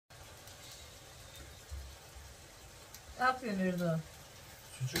Ne yapıyorsun Erdoğan?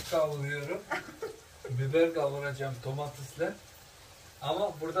 Sucuk kavuruyorum. Biber kavuracağım domatesle.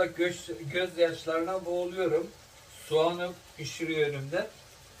 Ama burada gözyaşlarına boğuluyorum. Soğanı pişiriyor önümde.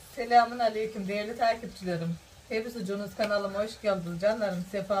 Selamun aleyküm değerli takipçilerim. Hepsi Cunuz kanalıma hoş geldiniz canlarım.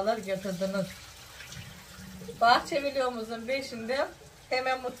 Sefalar getirdiniz. Bahçe videomuzun 5'inde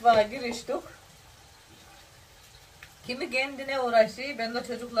hemen mutfağa giriştik. Kimi kendine uğraşıyor, ben de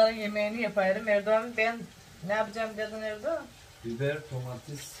çocukların yemeğini yaparım. Erdoğan ben ne yapacağım dedin Erdoğan? Biber,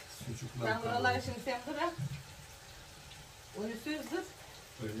 domates, sucukla Sen buraları şimdi sen bırak. Onu süzdür.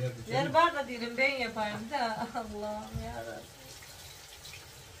 Öyle yapacağım. Yer var da diyelim ben yapayım da Allah'ım yarabbim.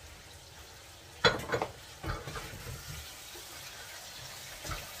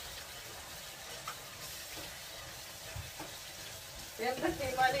 Ben de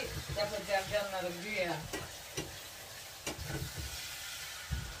kıymalı yapacağım canlarım güya.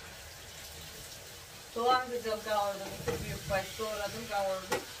 Soğan güzel kavurdum. 2 büyük baş doğradım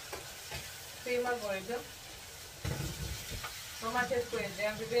kavurdum. Kıyma koydum. Domates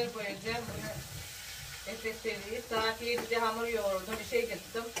koyacağım, biber koyacağım. Bunu efekteleyip saat 7'de hamur yoğurdum. Bir şey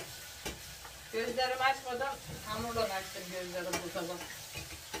gittim. Gözlerimi açmadan hamurdan açtım gözlerimi bu sabah.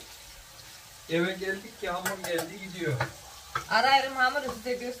 Eve geldik ki hamur geldi gidiyor. Ararım hamuru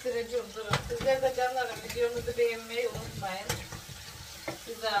size göstereceğim. Durun. Sizler de canlarım videomuzu beğenmeyi unutmayın.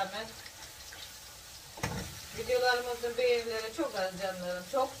 Bir zahmet. Videolarımızın beğenileri çok az canlarım.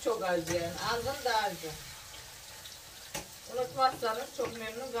 Çok az yani. Azın da azı. Unutmazsanız çok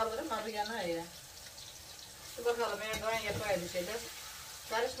memnun kalırım arayana ya. Şu bakalım Erdoğan yapar bir şeyler.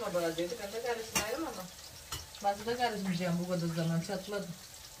 Karışma bana dedi. Ben de karışmayayım ama. Masada karışmayacağım bu kadar zaman. Çatladım.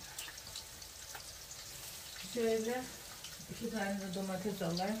 Şöyle 2 tane de domates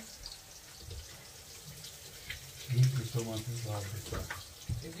alayım. İyi bir domates aldık.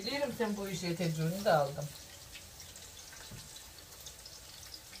 Biliyorum sen bu işe tecrübeni de aldım.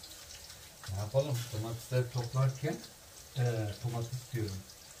 Ne yapalım? Domatesleri toplarken domates diyorum.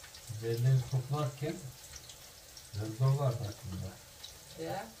 Biberleri toplarken biraz zor vardı aklımda.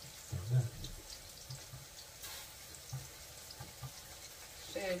 Ya. Güzel.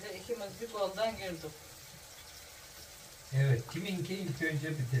 Şöyle ikimiz bir koldan girdik. Evet, kiminki ilk önce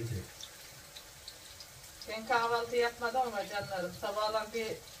bitecek. Ben kahvaltı yapmadım ama canlarım. Sabahlan bir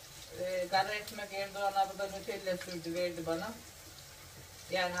kara ekmek Erdoğan burada Nutella sürdü verdi bana.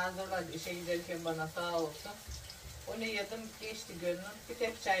 Yani hazırladı işe giderken bana sağ olsun. Onu yedim geçti gönlüm. Bir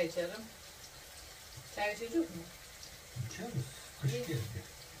tek çay içerim. Çay içecek mi? İçiyoruz. Kış geldi.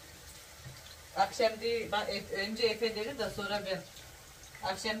 Akşam değil, önce Efe dedi de sonra ben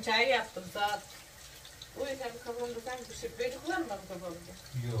akşam çay yaptım saat. Uyurken kafamda sanki bir şey, böcek var mı kafamda?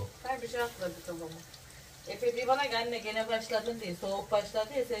 Yok. Sanki bir şey atladı kafama. Efe diye bana anne gene başladın diye, soğuk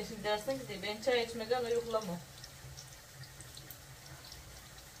başladı ya sen şimdi dersin ki diye, ben çay içmeden uyuklamam.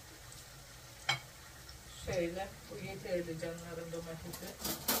 Şöyle, bu yeterli canlarım domatesi.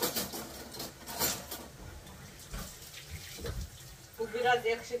 Bu biraz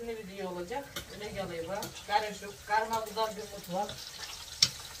yakışıklı video olacak. Öyle geliyor. Karışık, karmalıdan bir mutfak.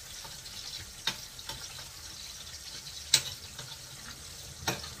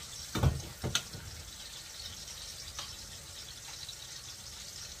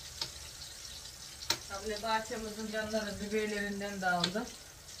 Böyle bahçemizin canları biberlerinden de aldım.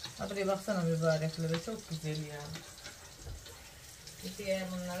 Ha buraya baksana mübareklere çok güzel yani. İsteyeyim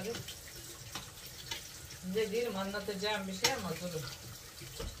bunları. Size değilim anlatacağım bir şey ama durun.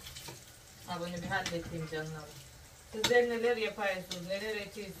 Ha bunu bir halledeyim canlarım. Sizler neler yapıyorsunuz, neler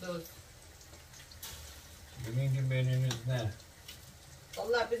ekiyorsunuz? Bugünkü menünüz ne?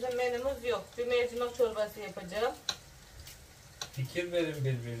 Vallahi bizim menümüz yok. Bir mercimek çorbası yapacağım. Fikir verin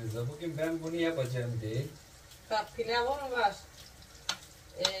birbirinize. Bugün ben bunu yapacağım değil. Bak pilavım var.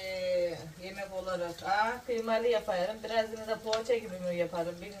 Yemek olarak. Kıymalı yaparım. Birazını da poğaça gibi mi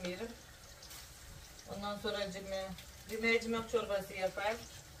yaparım bilmiyorum. Ondan sonra bir mercimek çorbası yaparım.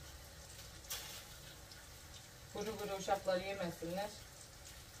 Kuru kuru uşaklar yemesinler.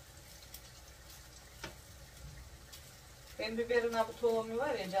 Ben biberin bu tohumu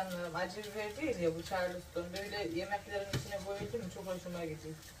var ya canlarım. Acı biber değil ya bu Charleston. Böyle yemeklerin içine koyuldu mu çok hoşuma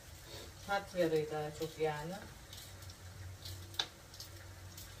gidiyor. Tat veriyor daha çok yani.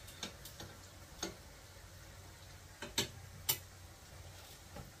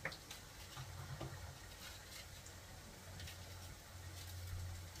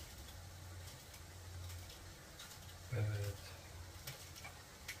 Evet.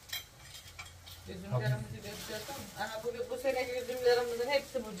 Üzümlerimizi göstersem. Aha bu seneki üzümlerimizin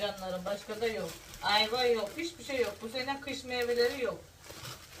hepsi bu canlarım. Başka da yok. Ayva yok. Hiçbir şey yok. Bu sene kış meyveleri yok.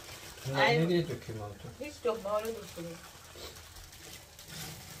 Bunları Aynen. nereye dökeyim altı? Hiç yok, ne öyle dursun.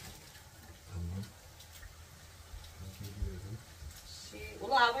 Tamam. Geliyorum.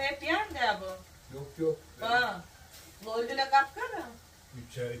 Ula bu hep yan da bu. Yok. Ha. Lollüle kapkara.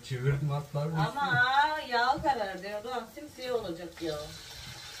 Üçer çevirdim atlar mı? Ama yağ karar diyor. Doğan simsiyah olacak ya.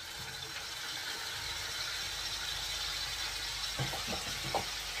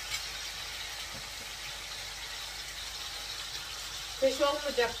 Kış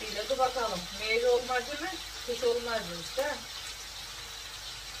olmayacak değil. Dur bakalım. Meyve olmaz mı? Kış olmaz mı işte.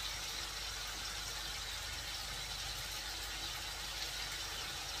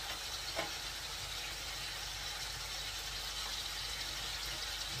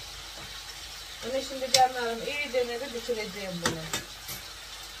 Bunu şimdi canlarım iyi denedi bitireceğim bunu.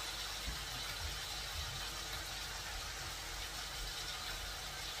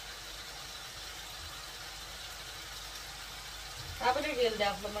 Ha böyle geldi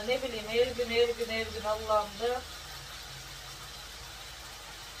aklıma, ne bileyim, her gün Allah'ım da.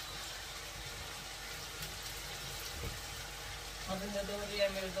 Adında doğru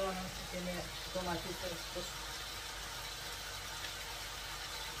yemiyordu onun sütünü, domatesi ısıtır.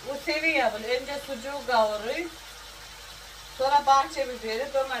 Bu seviyor böyle, önce sucuğu kavuruyor, sonra bahçe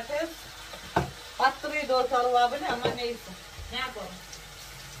biberi, domates, attırıyordu ortalığa böyle ama neyse. Ne yapalım?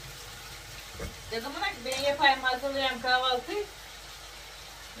 Dedim ona ki ben yapayım, hazırlayayım kahvaltıyı.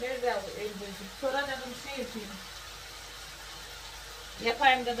 Nerede bu elbette? Sonra dedim şey yapayım.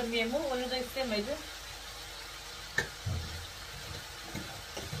 Yapayım dedim yemeği, onu da istemedi.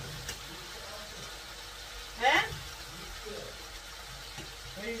 He?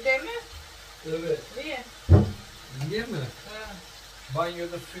 Müjde mi? Evet. Niye? Niye mi? Ha.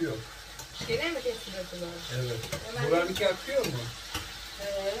 Banyoda su yok. Gene mi kestiriyorlar? Evet. Hemen- Buranınki akıyor mu? Ha.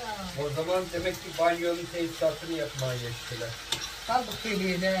 O zaman demek ki banyonun tesisatını yapmaya geçtiler. Kaldık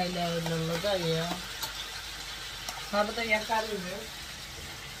geliyor la ilahe illallah da ya. Ha bu da yakar ürüyor.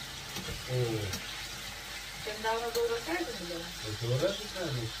 Oo. Sen daha ona doğrasaydın bile. Doğru bir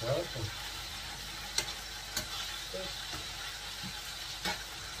tane sağ olsun.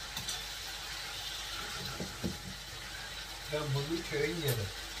 Ben bunu köyün yerim.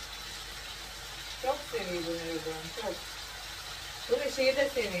 Çok seviyorum Erdoğan, çok. Böyle şeyi de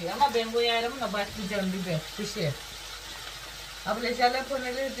seviyor ama ben bu yarımla başlayacağım biber, bir şey. Abi Receller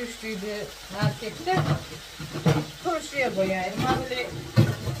koneleri düştüydü markette. Turşuya koyayım, ha böyle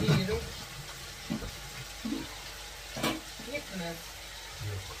yiyorum. Gitmez.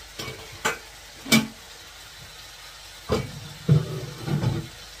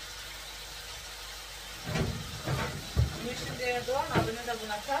 Bunu şimdi Erdoğan abini de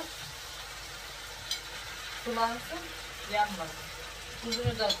buna kat. Sulansın, yanmasın.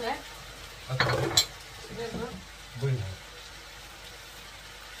 Tuzunu da atayım. Atalım. Ver bu. Buyurun.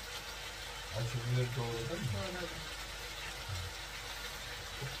 Acı biber doğradın mı? Doğradım.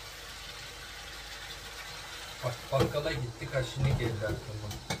 Bak bakkala gittik, ha şimdi geldi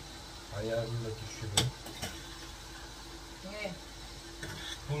aklıma. Ayarını da düşürün. Ne?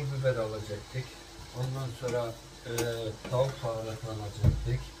 Pul biber alacaktık. Ondan sonra tavuk baharatı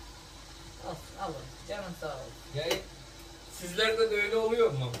alacaktık. Alın. Canın sağ olsun. Yani sizlerde de öyle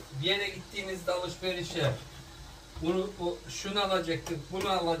oluyor mu? Bir yere gittiğinizde alışverişe şunu alacaktık, bunu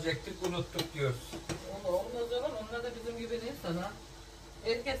alacaktık, unuttuk diyoruz. Olmaz oğlum. Onlar da bizim gibi değil sana.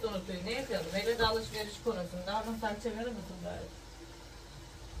 Herkes unutuyor. Ne yapalım? Hele de alışveriş konusunda. Hanım sen çevirir misin bari?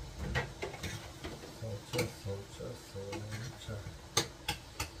 Salça.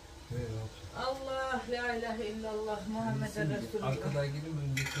 Böyle olsun. Allah, la ilahe illallah, Muhammeden Resulullah. Arkada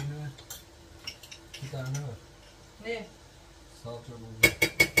girin öncekine 2 tane var. Ne? Salça bulgur.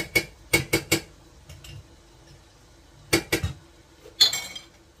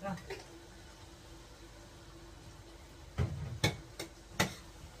 Hah.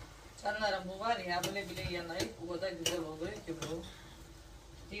 Canlarım bu var ya böyle bile yanayıp o kadar güzel oluyor ki bu.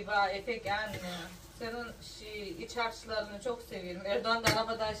 Diva, efek anne. Senin iç harçlarını çok seviyorum. Erdoğan da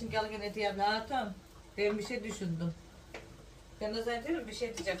arabada şimdi gel gene diyeyim. Hatun, ben bir şey düşündüm. Ben de sana diyorum bir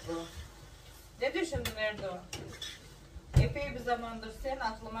şey diyecek bu. Ne düşündün Erdoğan? Epey bir zamandır sen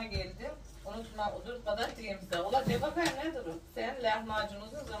aklıma geldi. Unutma odur kadar diyeyim size. Ola de bakayım nedir o? Sen lahmacun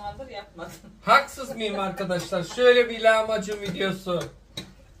uzun zamandır yapmadın. Haksız mıyım arkadaşlar? Şöyle bir lahmacun videosu.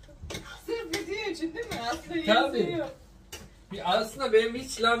 Sırf video için değil mi? Aslında Tabii. yazıyor. Aslında benim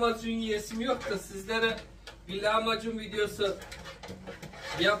hiç lahmacun yiyesim yok da sizlere bir lahmacun videosu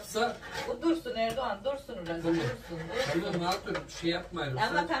yapsa. O dursun Erdoğan, dursun biraz. Tamam. Dursun. Tamam Hatun bir şey yapmayalım.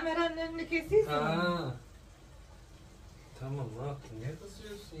 Ama kameranın önünü kesiyorsun. Ha. Tamam ne yaptın? Niye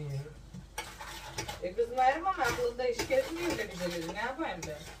kızıyorsun ya? Kızmayırım ama aklında iş kesmiyor öyle bir şeyleri. Ne yapayım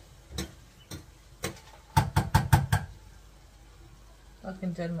ben?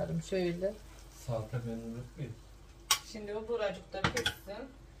 Bakın canlarım şöyle. Salata ben unutmayayım. Şimdi o buracıkta pişsin.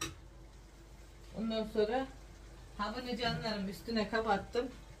 Ondan sonra hamuru canlarım üstüne kapattım.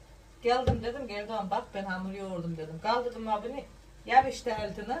 Geldim dedim Erdoğan bak ben hamur yoğurdum dedim. Kaldırdım abini yapıştı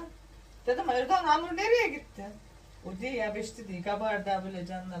altına. Dedim Erdoğan hamur nereye gitti? O diye yapıştı diye kabardı böyle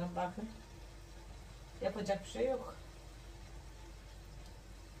canlarım bakın. Yapacak bir şey yok.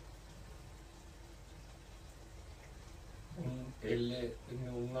 Elle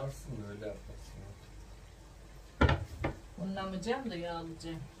unlarsın öyle yaparsın. Unlamayacağım da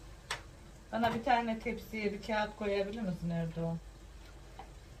yağlayacağım. Bana bir tane tepsiye bir kağıt koyabilir misin Erdoğan?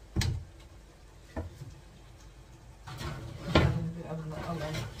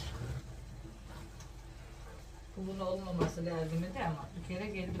 Alayım. Bunun olmaması lazım idi ama bir kere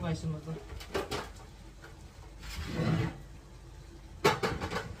geldi başımıza.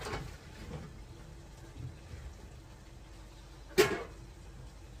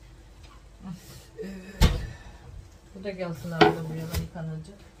 Bu da gelsin abi buraya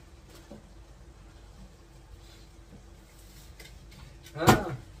yıkanacak. Ha,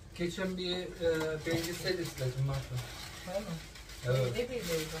 geçen bir belgesel izledim hatta. Öyle mi? Evet. Ne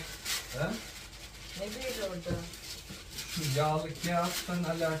bildi orada? Ha? Ne bildi orada? Şu yağlı kağıttan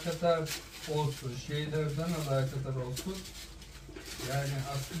alakadar olsun, şeylerden alakadar olsun. Yani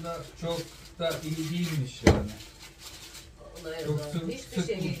aslında çok da iyi değilmiş yani. Çok Hiçbir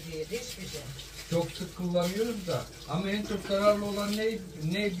şey iyi değil, hiçbir şey. Çok sık kullanıyoruz da. Ama en çok zararlı olan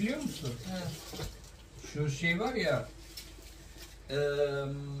ne biliyor musun? Evet. Şu şey var ya,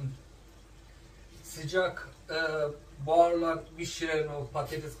 sıcak buharlar pişiren o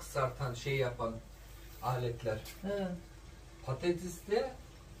patates kızartan şey yapan aletler. Evet. Patateste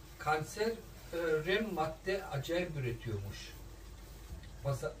kanser madde acayip üretiyormuş.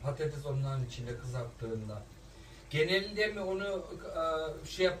 Patates onların içinde kızarttığında. Genelinde mi onu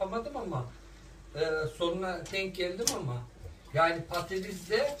şey yapamadım ama sonuna denk geldim ama yani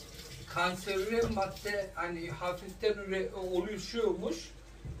patateste kanserojen madde hani hafiften oluşuyormuş.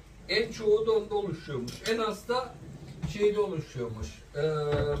 En çoğu da onda oluşuyormuş. En az da şeyde oluşuyormuş.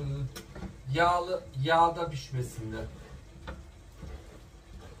 Yağda pişmesinde.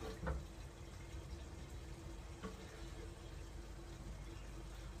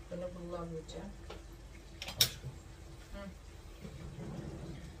 Bunu kullanmayacağım.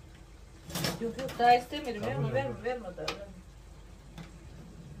 Yok yok daha istemiyorum. Tamam, Verme daha.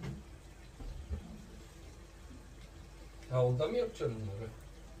 Ha onda mı yapacaksın bunları?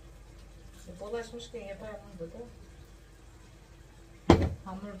 Dolaşmışken yapayım da.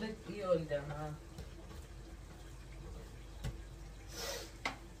 Hamurda iyi oldu ama.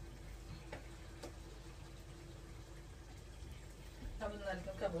 Ha bunları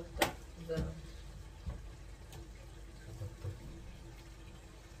kapattım. Güzel.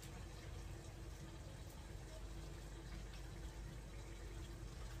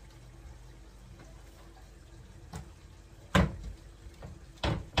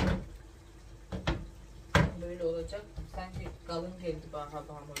 Böyle olacak. Sanki kalın geldi bana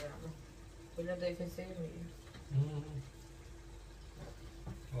hamur yani. Böyle de efeseyim mi?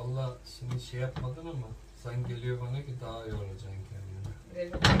 Valla şimdi şey yapmadın ama sen geliyor bana ki daha iyi olacaksın kendine.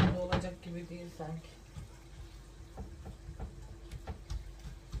 Evet, olacak gibi değil sanki.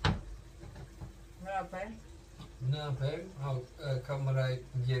 Ne yapayım? Ne yapayım? Kamerayı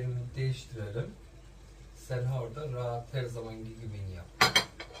yerini değiştirelim. Sen orada rahat her zamanki gibi yap.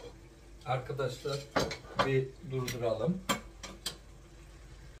 Arkadaşlar bir durduralım.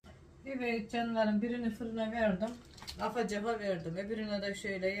 Evet canlarım birini fırına verdim. Afacafa verdim. Öbürüne de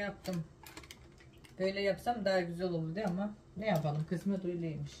şöyle yaptım. Böyle yapsam daha güzel olurdu ama ne yapalım kısmet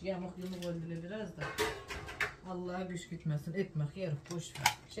öyleymiş. Yamuk yumuk oldu biraz da. Allah'a güç gitmesin. Ekmek yerim boş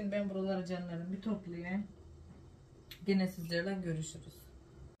ver. Şimdi ben buraları canlarım bir toplayayım. Yine sizlerle görüşürüz.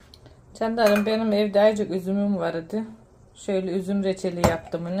 Canlarım benim evde azıcık üzümüm vardı. Şöyle üzüm reçeli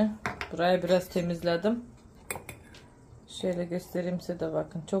yaptım onu. Burayı biraz temizledim. Şöyle göstereyim size de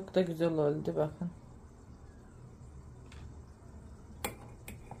bakın. Çok da güzel oldu bakın.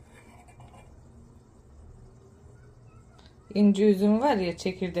 İnci üzüm var ya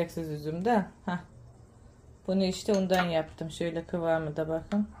çekirdeksiz üzüm de. Heh. Bunu işte ondan yaptım. Şöyle kıvamı da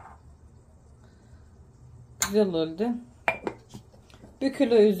bakın. Güzel oldu. 1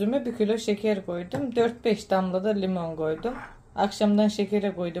 kilo üzümü 1 kilo şeker koydum. 4-5 damla da limon koydum. Akşamdan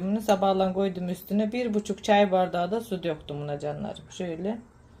şekere koydum bunu. Sabahlan koydum üstüne. 1,5 çay bardağı da su döktüm buna canlarım. Şöyle.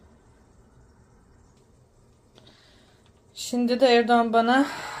 Şimdi de Erdoğan bana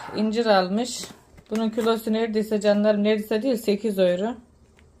incir almış. Bunun kilosu neredeyse canlarım neredeyse değil 8 euro.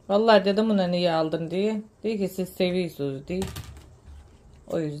 Vallahi dedim buna niye aldın diye. Diyor ki siz seviyorsunuz diye.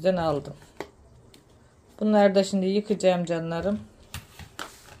 O yüzden aldım. Bunları da şimdi yıkayacağım canlarım.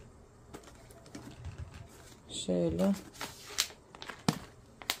 Şöyle.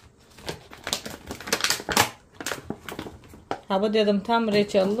 Ha bu dedim tam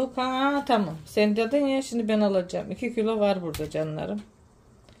reçellik. Ha tamam. Sen dedin ya, şimdi ben alacağım. 2 kilo var burada canlarım.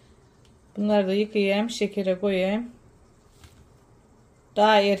 Bunları da yıkayayım. Şekere koyayım.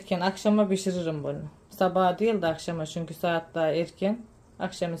 Daha erken. Akşama pişiririm bunu. Sabah değil de akşama, çünkü saat daha erken.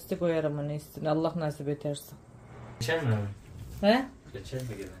 Akşamüstü koyarım onu üstüne. Allah nasip ederse. Reçel mi abi? He? Reçel mi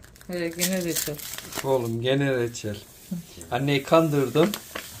gene? Gene reçel. Oğlum gene reçel. Anneyi kandırdım.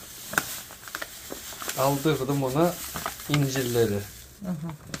 Aldırdım ona incirleri.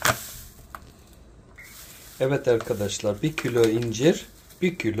 Evet arkadaşlar, 1 kilo incir,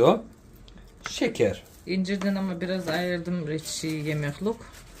 1 kilo şeker. İncirden ama biraz ayırdım reçeyi yemeklik.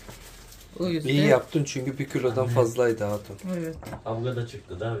 O yüzden. İyi yaptın çünkü 1 kilodan fazlaydı hatun. Evet. Kavga da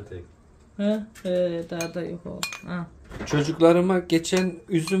çıktı daha bir tek. He, daha da yok o. Ha. Çocuklarıma geçen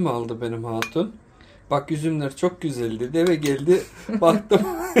üzüm aldı benim hatun. Bak üzümler çok güzel dedi. Eve geldi baktım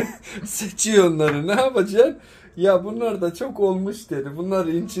seçiyor onları. Ne yapacaksın? Ya bunlar da çok olmuş dedi. Bunlar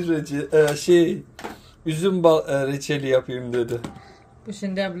incir üzüm reçeli yapayım dedi. Bu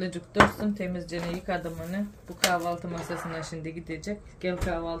şimdi ablacık dursun, temizce yıkadım onu. Bu kahvaltı masasına şimdi gidecek. Gel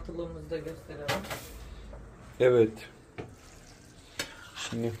kahvaltılığımızı da gösterelim. Evet.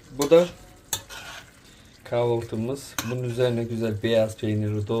 Şimdi bu da kahvaltımız. Bunun üzerine güzel beyaz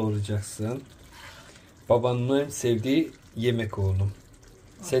peyniri doğrayacaksın. Babanın en sevdiği yemek oğlum.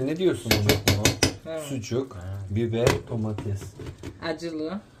 Sen ne diyorsun ona? Evet. Sucuk, biber, domates.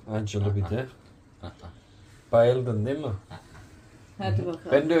 Acılı. Acılı bir de. Bayıldın değil mi? Hadi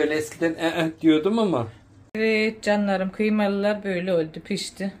bakalım. Ben de öyle eskiden diyordum ama. Evet canlarım, kıymalılar böyle oldu,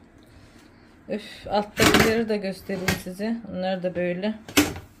 pişti. Öf, alttakileri de göstereyim size. Onlar da böyle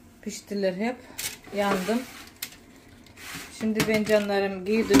piştiler hep. Yandım. Şimdi ben canlarım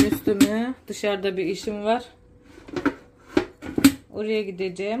giydim üstümü. Dışarıda bir işim var. Oraya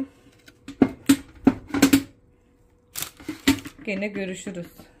gideceğim. Gene görüşürüz.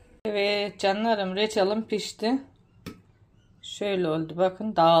 Evet canlarım, reçelim pişti. Şöyle oldu,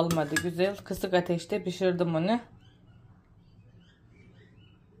 bakın dağılmadı, güzel. Kısık ateşte pişirdim onu.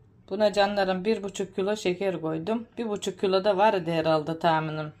 Buna canlarım 1,5 kilo şeker koydum. 1,5 kilo da vardı herhalde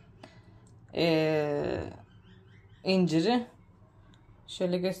tahminim. İnciri.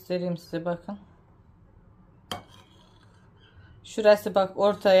 Şöyle göstereyim size, bakın. Şurası bak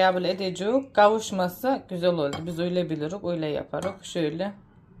ortaya böyle edecek. Kavuşması güzel oldu. Biz öyle biliriz, öyle yaparız. Şöyle.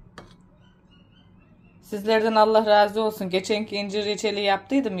 Sizlerden Allah razı olsun. Geçenki incir reçeli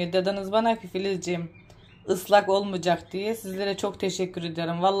yaptıydım ya, dediniz bana ki Filizciğim ıslak olmayacak diye. Sizlere çok teşekkür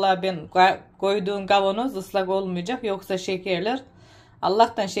ederim. Vallahi ben koyduğum kavanoz ıslak olmayacak. Yoksa şekerler.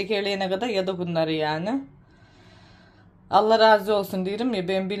 Allah'tan şekerleyene kadar yadık bunları yani. Allah razı olsun diyorum ya,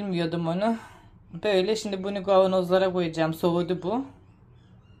 ben bilmiyordum onu. Böyle şimdi bunu kavanozlara koyacağım. Soğudu bu.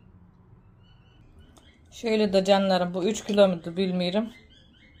 Şöyle de canlarım, bu 3 kilo muydu bilmiyorum.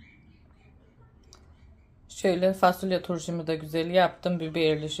 Şöyle fasulye turşumu da güzel yaptım.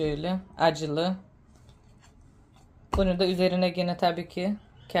 Biberli, şöyle acılı. Bunu da üzerine gene tabii ki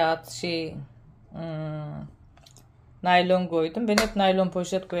kağıt naylon koydum. Ben hep naylon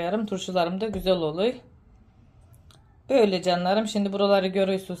poşet koyarım. Turşularım da güzel oluyor. Böyle canlarım. Şimdi buraları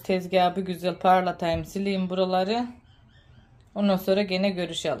görüyorsunuz. Tezgahı bir güzel parlatayım. Sileyim buraları. Ondan sonra gene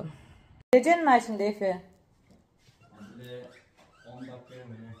görüşelim. Gideceksin mi şimdi Efe? 10 dakikaya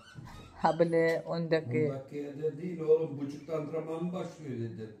mı ne? Ha bile 10 dakika. 10 dakikaya da değil oğlum. Buçukta antrenman başlıyor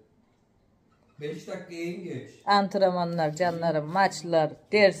dedi. 5 dakikaya en geç. Antrenmanlar canlarım, maçlar,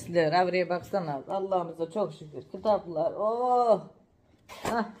 dersler. Buraya baksana. Allah'ımıza çok şükür. Kitaplar. Oh.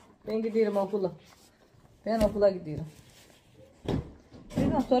 Hah, ben gidiyorum okula. Ben okula gidiyorum.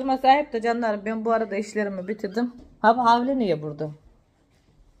 Sizden sorma sahip de canlarım. Ben bu arada işlerimi bitirdim. Ha bu havlu niye burada?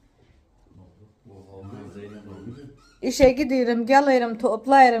 İşe gidiyorum, gelirim,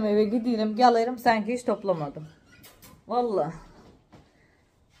 toplayırım, eve gidiyorum, gelirim, sanki hiç toplamadım. Vallahi.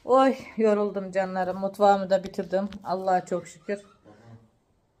 Oy, yoruldum canlarım. Mutfağımı da bitirdim. Allah'a çok şükür.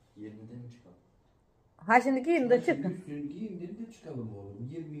 20'de mi çıkalım? Ha şimdi giyin de çıkın. Üstünü giyin de çıkalım oğlum.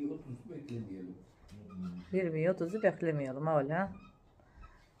 20'yi 30'u beklemeyelim. 20'yi 30'u beklemeyelim öyle.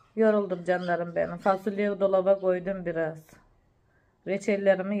 Yoruldum canlarım benim. Fasulyeyi dolaba koydum biraz.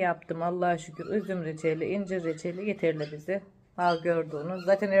 Reçellerimi yaptım Allah'a şükür. Üzüm reçeli, incir reçeli yeterli bize. Ha gördüğünüz.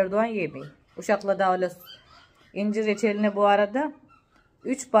 Zaten Erdoğan yemeği. Uşakla da öyle. İncir reçeline bu arada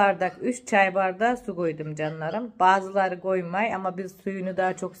 3 çay bardağı su koydum canlarım. Bazıları koymay ama biz suyunu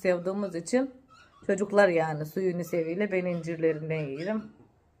daha çok sevdiğimiz için çocuklar yani suyunu seviyle, ben incirlerinden yiyorum.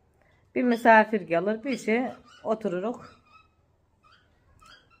 Bir misafir gelir, bir şey otururuk.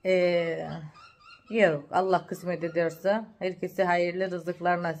 Yok, Allah kısmet ederse herkese hayırlı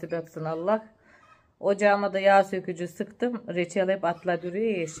rızıklar nasip etsin Allah. Ocağıma da yağ sökücü sıktım. Reçel hep atla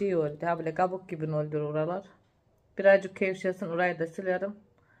duruyor. Şey oldu. Ha böyle kabuk gibi oldu oralar. Birazcık kevşesin, orayı da silerim.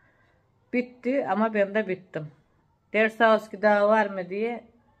 Bitti ama ben de bittim. Ders ki daha var mı diye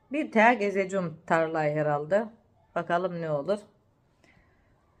bir tane gezeceğim tarlayı herhalde. Bakalım ne olur.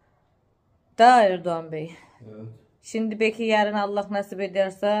 Daha Erdoğan Bey. Evet. Şimdi belki yarın Allah nasip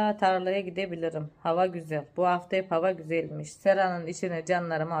ederse tarlaya gidebilirim. Hava güzel. Bu hafta hep hava güzelmiş. Seranın içine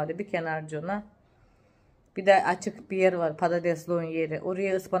canlarım aldı bir kenarcığına. Bir de açık bir yer var. Patatesliğin yeri.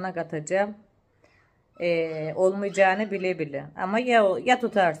 Oraya ıspanak atacağım. Olmayacağını bile bile. Ama ya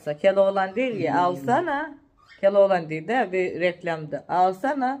tutarsa. Keloğlan değil ya. Alsana. Keloğlan değil de bir reklamda.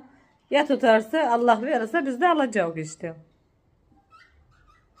 Alsana. Ya tutarsa Allah verirse biz de alacağız işte.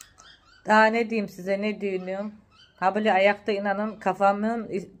 Daha ne diyeyim size, ne diyeyim. Ha böyle ayakta inanın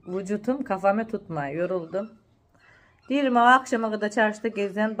vücutum kafamı tutmuyor. Yoruldum. Diyelim o akşama kadar çarşıda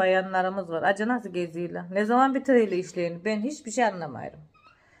gezen bayanlarımız var. Acı nasıl geziyorlar? Ne zaman bitiriyle işlerini? Ben hiçbir şey anlamıyorum.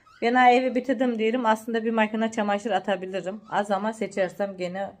 Ben evi bitirdim diyelim. Aslında bir makine çamaşır atabilirim. Az ama seçersem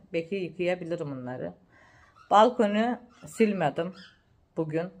gene belki yıkayabilirim onları. Balkonu silmedim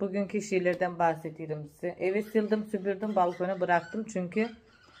bugün. Bugünkü şeylerden bahsediyorum size. Evi sildim, süpürdüm, balkonu bıraktım. Çünkü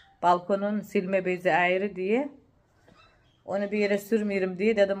balkonun silme bezi ayrı diye. Onu bir yere sürmüyorum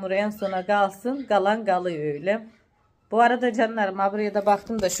diye dedim oraya en sona kalsın. Kalan kalıyor öyle. Bu arada canlarım buraya da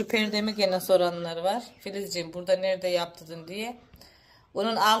baktım da şu perdemi gene soranlar var. Filizciğim burada nerede yaptırdın diye.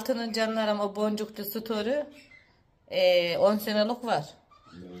 Onun altının canlarım o boncuklu storu 10 senelik var.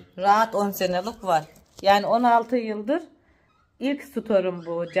 Rahat 10 senelik var. Yani 16 yıldır ilk storum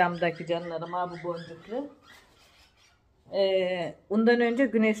bu camdaki canlarım bu boncuklu. Ondan önce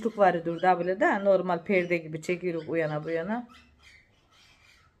güneşlik vardı durdu böyle de normal perde gibi çekiyoruz uyana bu yana.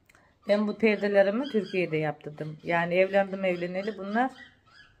 Ben bu perdelerimi Türkiye'de yaptırdım. Yani evleneli bunlar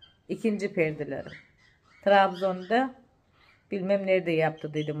ikinci perdelerim. Trabzon'da bilmem nerede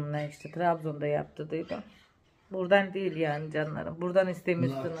yaptırdıydım bunlar işte. Trabzon'da yaptırdıydım. Buradan değil yani canlarım. Buradan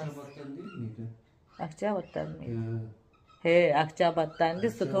istemişsiniz. Akçabat'tan değil miydi? Akçabat'tan mıydı? He, Akçabat'tandı.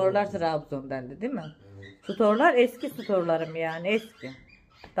 Storlar Trabzon'dandı değil mi? Evet. Storlar eski storlarım yani eski.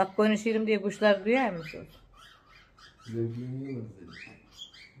 Bak konuşurum diye kuşlar duyar mısınız?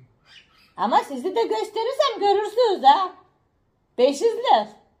 Ama sizi de gösterirsem görürsünüz ha. Beşizler.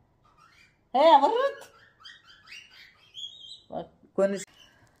 He vırırt. Bak konuş.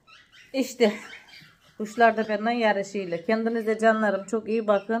 İşte kuşlar da benden yarışıyla. Kendinize canlarım çok iyi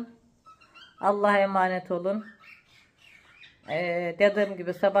bakın. Allah'a emanet olun. Dediğim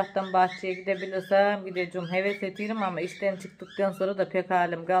gibi sabahtan bahçeye gidebilirsem gideceğim. Heves ediyorum ama işten çıktıktan sonra da pek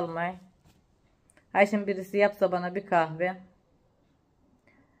halim kalmay. Şimdi birisi yapsa bana bir kahve.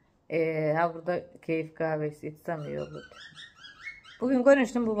 Burada keyif kahvesi içsem iyi olur. Bugün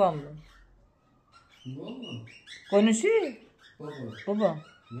konuştum babamla. Ne oldu? Konuşuyor. Baba. Baba.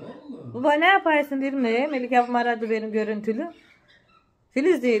 Ne oldu? Baba ne yaparsın dedim ne? Melik abim aradı benim görüntülü.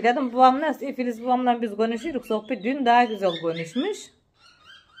 Filiz değil dedim babam nasıl? Filiz babamla biz konuşuyoruz. Sohbet dün daha güzel konuşmuş.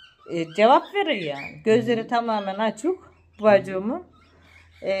 Cevap verir yani. Gözleri tamamen açık. Babacığımın.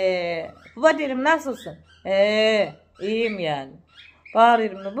 Baba derim nasılsın? İyiyim yani.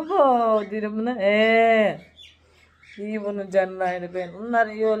 Bağırıyorum baba derim buna. İyi bunun canlarını ben. Onlar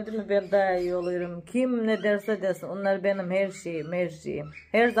iyi oldu mu ben daha iyi oluyorum. Kim ne derse desin. Onlar benim her şeyim, her şeyim.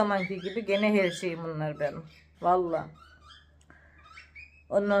 Her zamanki gibi gene her şeyim onlar benim. Vallahi.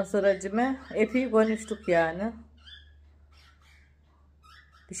 Ondan sonra epey konuştuk yani.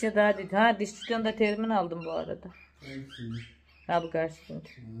 Bir şey daha dedi. Ha dişçiden de termin aldım bu arada. Ha bu karşısında.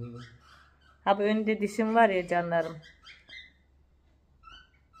 Ha bu önünde dişim var ya canlarım.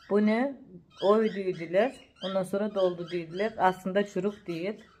 Bunu oyduydular. Ondan sonra doldu dediler. Aslında çürük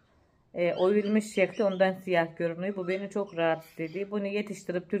değil. Oyulmuş şekli ondan siyah görünüyor. Bu beni çok rahatsız ediyor. Bunu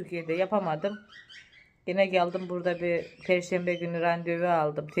yetiştirip Türkiye'de yapamadım. Yine geldim burada bir Perşembe günü randevu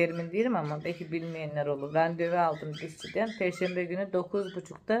aldım. Termin değilim ama belki bilmeyenler olur. Randevu aldım dişçiden. Perşembe günü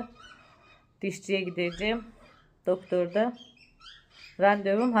 9.30'da dişçiye gideceğim. Doktorda.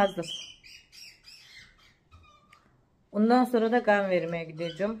 Randevum hazır. Ondan sonra da kan vermeye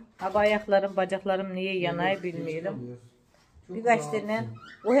gideceğim. Ama ayaklarım, bacaklarım niye yanay bilmiyorum. Birkaç tane.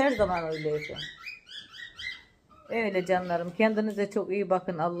 O her zaman öyleydi. Öyle canlarım. Kendinize çok iyi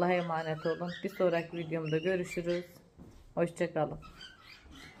bakın. Allah'a emanet olun. Bir sonraki videomda görüşürüz. Hoşça kalın.